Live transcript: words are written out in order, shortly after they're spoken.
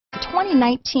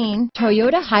2019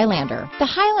 Toyota Highlander. The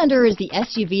Highlander is the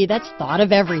SUV that's thought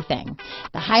of everything.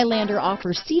 The Highlander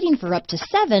offers seating for up to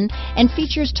 7 and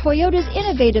features Toyota's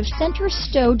innovative center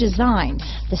stow design.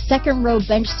 The second row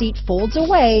bench seat folds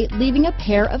away, leaving a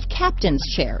pair of captain's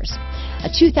chairs. A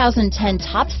 2010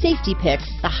 top safety pick,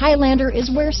 the Highlander is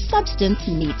where substance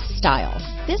meets style.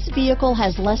 This vehicle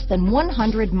has less than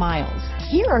 100 miles.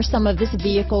 Here are some of this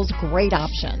vehicle's great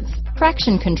options: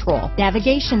 traction control,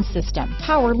 navigation system,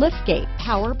 power liftgate,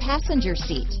 power passenger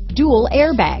seat, dual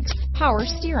airbags, power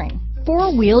steering,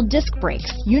 4-wheel disc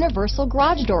brakes, universal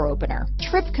garage door opener,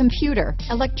 trip computer,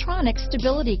 electronic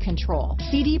stability control,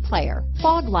 CD player,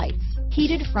 fog lights,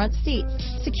 heated front seats,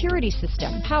 security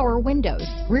system, power windows,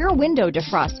 rear window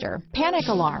defroster, panic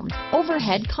alarm,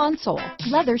 overhead console,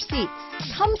 leather seats.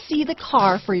 Come see the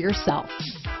car for yourself.